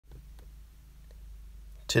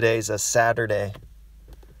Today's a Saturday,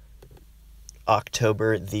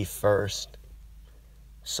 October the 1st.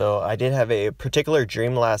 So I did have a particular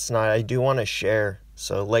dream last night I do want to share.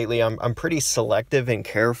 So lately I'm pretty selective and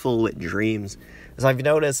careful with dreams, as I've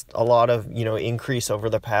noticed a lot of, increase over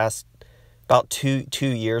the past about two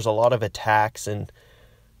years, a lot of attacks and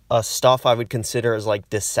stuff I would consider as like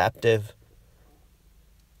deceptive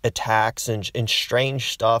attacks and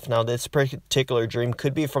strange stuff. Now, this particular dream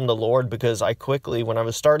could be from the Lord, because I quickly, when I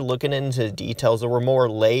was started looking into the details, there were more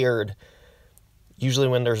layered. Usually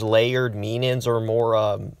when there's layered meanings or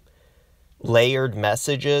more layered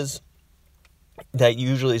messages, that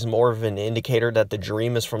usually is more of an indicator that the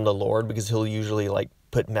dream is from the Lord, because he'll usually like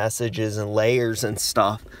put messages and layers and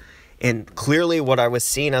stuff. And clearly what I was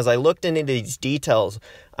seeing as I looked into these details,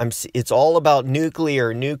 it's all about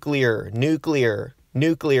nuclear.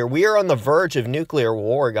 We are on the verge of nuclear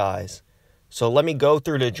war, guys. So let me go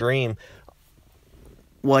through the dream.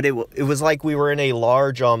 What it was like, we were in a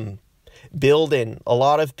large building, a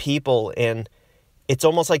lot of people, and it's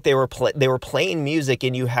almost like they were playing music,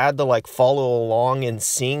 and you had to like follow along and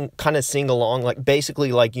sing along, like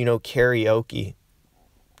basically like, karaoke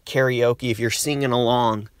if you're singing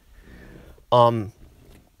along.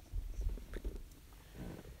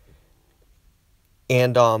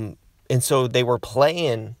 And so they were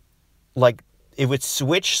playing, like, it would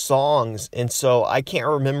switch songs, and so I can't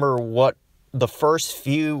remember what the first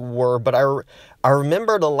few were, but I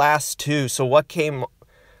remember the last two. So what came,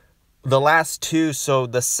 the last two, so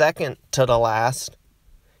the second to the last,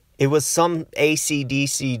 it was some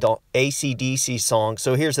AC/DC song.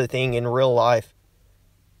 So here's the thing, in real life,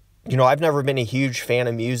 I've never been a huge fan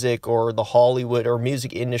of music or the Hollywood or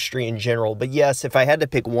music industry in general, but yes, if I had to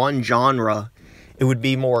pick one genre, it would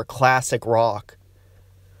be more classic rock,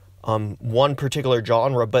 one particular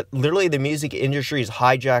genre. But literally the music industry is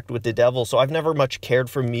hijacked with the devil, so I've never much cared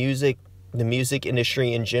for music, the music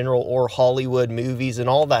industry in general, or Hollywood movies and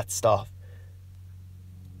all that stuff.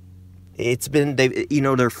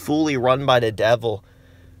 They're fully run by the devil.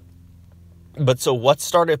 But so what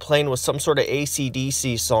started playing was some sort of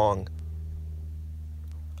AC/DC song.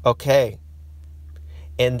 Okay.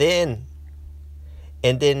 And then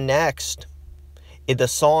next, the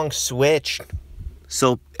song switched.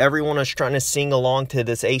 So everyone was trying to sing along to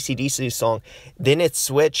this AC/DC song. Then it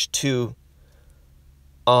switched to,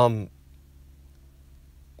 I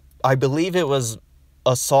believe it was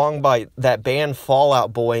a song by that band Fall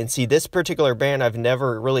Out Boy. And see, this particular band I've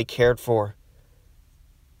never really cared for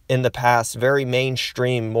in the past. Very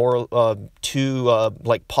mainstream, more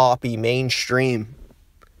like poppy, mainstream.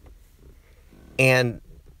 And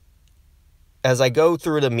as I go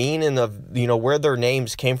through the meaning of, where their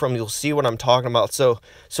names came from, you'll see what I'm talking about. So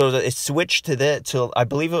it switched to that, to, I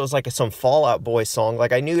believe it was like some Fall Out Boy song.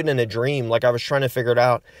 Like I knew it in a dream, like I was trying to figure it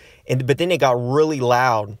out. But then it got really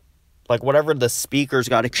loud. Like whatever, the speakers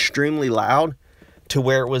got extremely loud to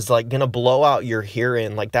where it was like going to blow out your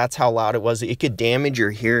hearing. Like that's how loud it was. It could damage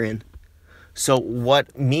your hearing. So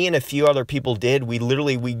what me and a few other people did, we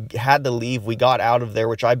had to leave. We got out of there,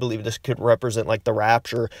 which I believe this could represent like the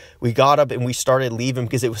rapture. We got up and we started leaving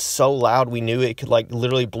because it was so loud. We knew it could like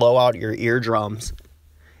literally blow out your eardrums.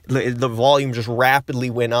 The volume just rapidly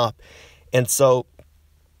went up. And so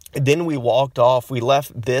then we walked off. We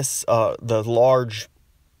left this, the large,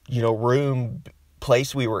 room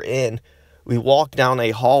place we were in. We walked down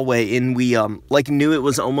a hallway, and we knew it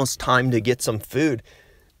was almost time to get some food.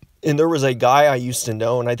 And there was a guy I used to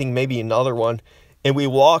know, and I think maybe another one. And we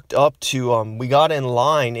walked up to, we got in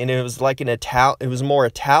line, and it was like it was more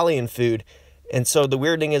Italian food. And so the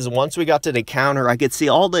weird thing is, once we got to the counter, I could see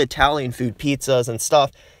all the Italian food, pizzas and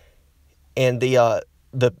stuff. And the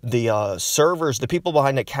servers, the people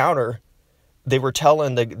behind the counter, they were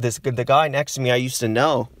telling the guy next to me I used to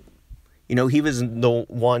know, he was the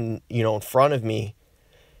one, in front of me.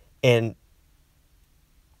 And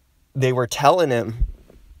they were telling him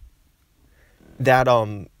that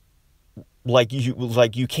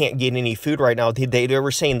you can't get any food right now. They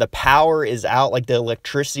were saying the power is out, like the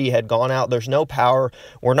electricity had gone out. There's no power.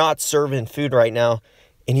 We're not serving food right now.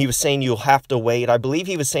 And he was saying you'll have to wait. I believe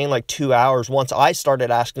he was saying like 2 hours. Once I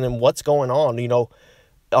started asking him what's going on,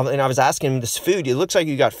 and I was asking him, this food, it looks like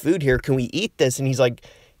you got food here. Can we eat this? And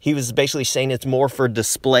he was basically saying it's more for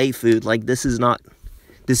display food. Like this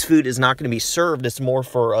food is not going to be served. It's more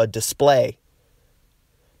for a display.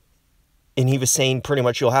 And he was saying pretty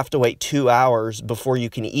much you'll have to wait 2 hours before you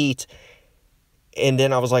can eat. And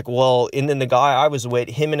then I was like, well, and then the guy I was with,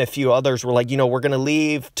 him and a few others were like, we're going to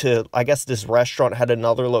leave to, I guess this restaurant had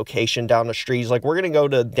another location down the street. He's like, we're going to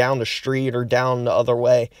go down the street or down the other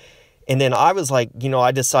way. And then I was like,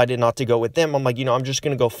 I decided not to go with them. I'm like, I'm just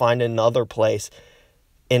going to go find another place.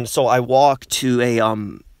 And so I walked to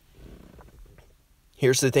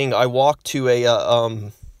here's the thing. I walked to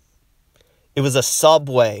it was a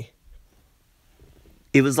Subway.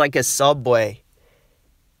 It was like a Subway.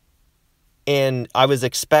 And I was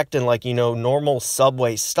expecting normal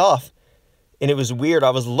Subway stuff. And it was weird. I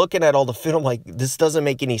was looking at all the food. I'm like, this doesn't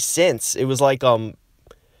make any sense. It was like,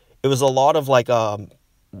 it was a lot of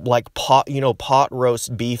pot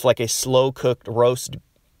roast beef, like a slow cooked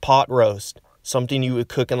pot roast. Something you would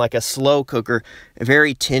cook in like a slow cooker,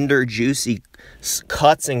 very tender, juicy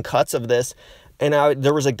cuts and cuts of this. And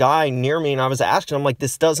there was a guy near me, and I was asking him, like,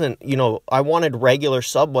 this doesn't, I wanted regular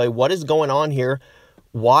Subway. What is going on here?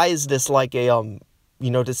 Why is this like a,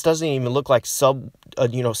 this doesn't even look like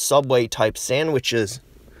Subway type sandwiches.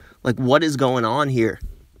 Like, what is going on here?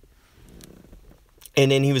 And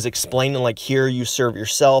then he was explaining, like, here you serve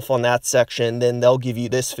yourself on that section, then they'll give you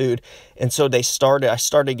this food. And so I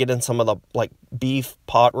started getting some of the, like, beef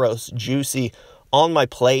pot roast, juicy, on my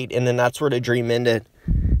plate, and then that's where the dream ended.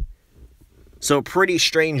 So a pretty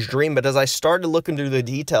strange dream, but as I started looking through the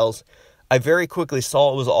details, I very quickly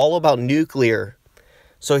saw it was all about nuclear.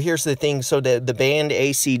 So here's the thing, so the band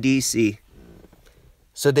AC/DC,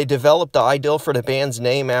 so they developed the ideal for the band's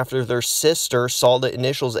name after their sister saw the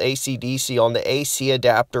initials AC/DC on the AC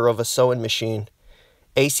adapter of a sewing machine.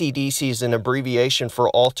 AC/DC is an abbreviation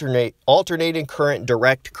for alternating current,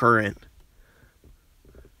 direct current.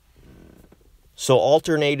 So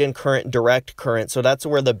alternating current, direct current. So that's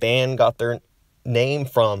where the band got their name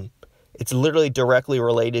from. It's literally directly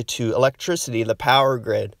related to electricity, the power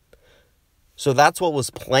grid. So that's what was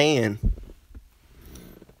playing.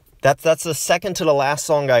 That's the second to the last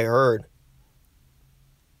song I heard.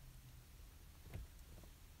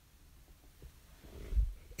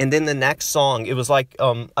 And then the next song, it was like,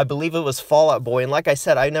 I believe it was Fall Out Boy. And like I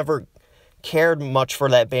said, I never cared much for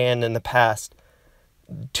that band in the past.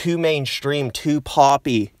 Too mainstream, too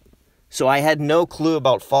poppy. So I had no clue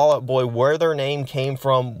about Fall Out Boy, where their name came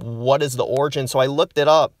from, what is the origin. So I looked it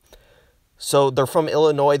up. So they're from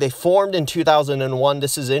Illinois. They formed in 2001.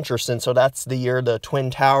 This is interesting. So that's the year the Twin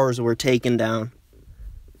Towers were taken down.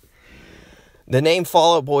 The name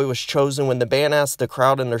Fall Out Boy was chosen when the band asked the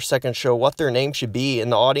crowd in their second show what their name should be,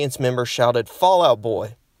 and the audience members shouted, "Fall Out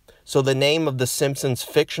Boy." So the name of the Simpsons'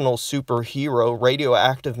 fictional superhero,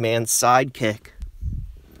 Radioactive Man's sidekick.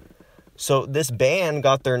 So this band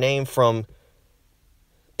got their name from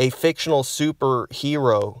a fictional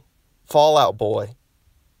superhero, Fall Out Boy.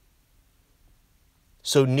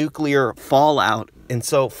 So nuclear fallout. And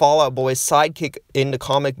so Fall Out Boy's sidekick in the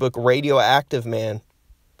comic book Radioactive Man.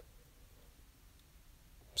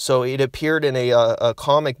 So it appeared in a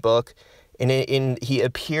comic book, and he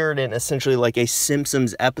appeared in essentially like a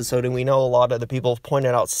Simpsons episode. And we know a lot of the people have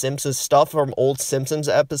pointed out Simpsons stuff from old Simpsons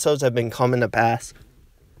episodes have been coming to pass.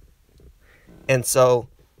 And so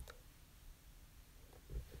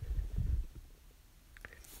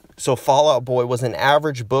Fall Out Boy was an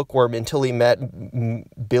average bookworm until he met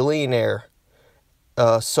billionaire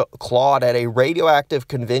Claude at a radioactive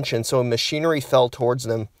convention. So machinery fell towards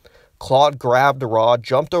them. Claude grabbed a rod,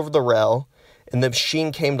 jumped over the rail, and the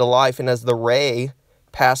machine came to life. And as the ray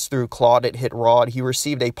passed through Claude, it hit Rod. He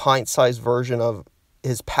received a pint-sized version of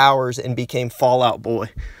his powers and became Fall Out Boy.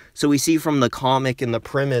 So we see from the comic and the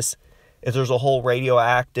premise is there's a whole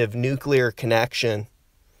radioactive nuclear connection.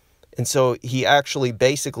 And so he actually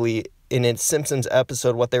basically, in a Simpsons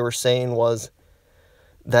episode, what they were saying was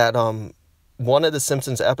that one of the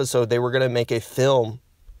Simpsons episode, they were going to make a film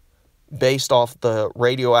based off the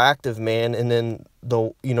Radioactive Man, and then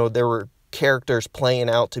there were characters playing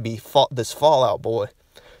out to be this Fallout Boy.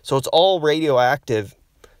 So it's all radioactive.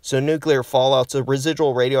 So nuclear fallout's a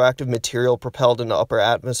residual radioactive material propelled into the upper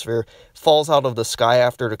atmosphere, falls out of the sky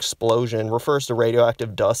after an explosion, refers to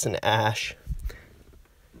radioactive dust and ash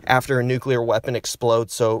after a nuclear weapon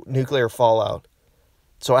explodes. So nuclear fallout.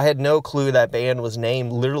 So I had no clue that band was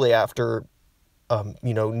named literally after,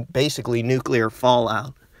 basically nuclear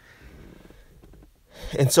fallout.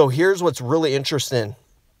 And so here's what's really interesting.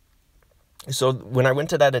 So when I went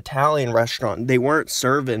to that Italian restaurant, they weren't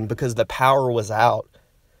serving because the power was out.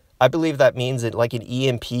 I believe that means that like an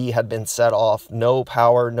EMP had been set off. No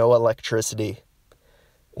power, no electricity.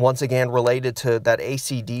 Once again, related to that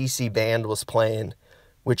AC/DC band was playing,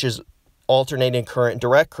 which is alternating current,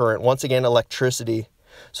 direct current. Once again, electricity.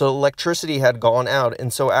 So electricity had gone out.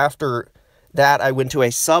 And so after that, I went to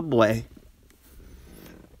a Subway.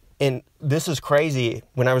 And this is crazy.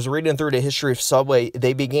 When I was reading through the history of Subway,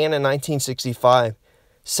 they began in 1965.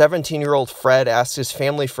 17-year-old Fred asked his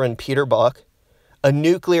family friend Peter Buck, a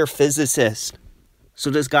nuclear physicist. So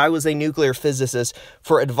this guy was a nuclear physicist.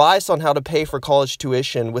 For advice on how to pay for college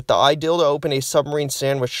tuition, with the ideal to open a submarine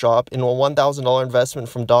sandwich shop and a $1,000 investment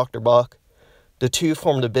from Dr. Buck, the two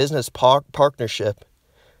formed a business partnership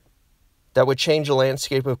that would change the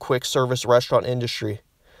landscape of quick service restaurant industry.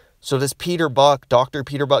 So this Peter Buck, Dr.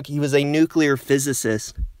 Peter Buck, he was a nuclear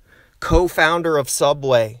physicist, co-founder of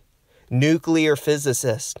Subway, nuclear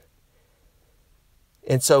physicist.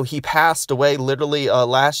 And so he passed away literally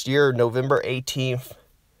last year, November 18th,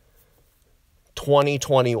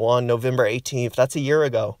 2021, November 18th. That's a year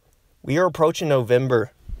ago. We are approaching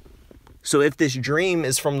November. So if this dream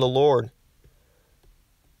is from the Lord,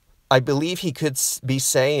 I believe he could be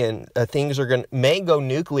saying things may go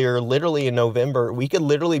nuclear literally in November. We could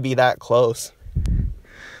literally be that close.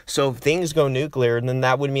 So if things go nuclear, then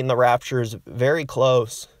that would mean the rapture is very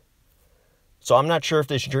close. So I'm not sure if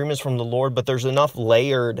this dream is from the Lord, but there's enough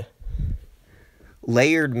layered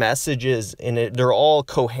messages in it. They're all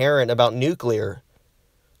coherent about nuclear,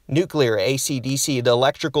 AC/DC, the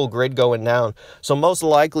electrical grid going down. So most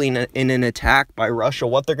likely in an attack by Russia,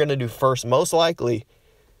 what they're going to do first, most likely,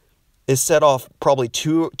 is set off probably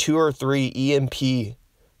two or three EMP,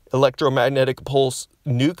 electromagnetic pulse,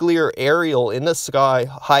 nuclear aerial in the sky,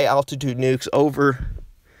 high altitude nukes over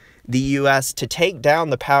the U.S. to take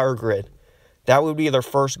down the power grid. That would be their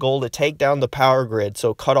first goal, to take down the power grid,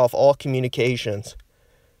 so cut off all communications.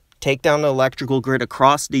 Take down the electrical grid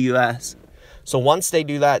across the U.S. So once they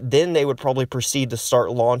do that, then they would probably proceed to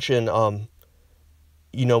start launching, multiple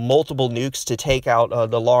nukes to take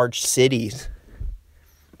out the large cities.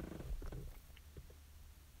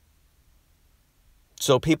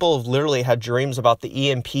 So people have literally had dreams about the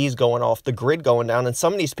EMPs going off, the grid going down, and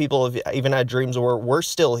some of these people have even had dreams where we're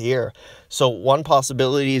still here. So one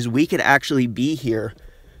possibility is we could actually be here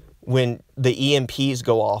when the EMPs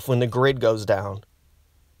go off, when the grid goes down.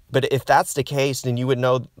 But if that's the case, then you would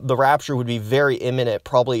know the rapture would be very imminent,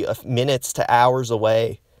 probably minutes to hours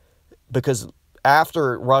away. Because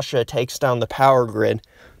after Russia takes down the power grid,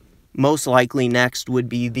 most likely next would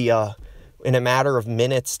be in a matter of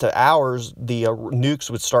minutes to hours, the nukes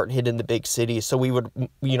would start hitting the big cities. So we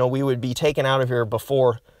would be taken out of here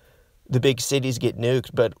before the big cities get nuked.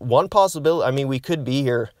 But one possibility, we could be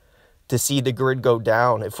here to see the grid go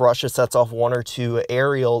down if Russia sets off one or two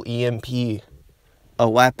aerial EMP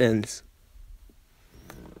weapons.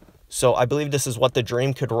 So I believe this is what the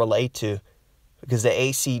dream could relate to, because the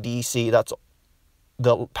AC/DC, that's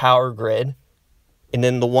the power grid, and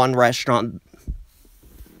then the one restaurant,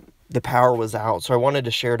 the power was out. So I wanted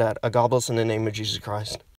to share that. God bless in the name of Jesus Christ.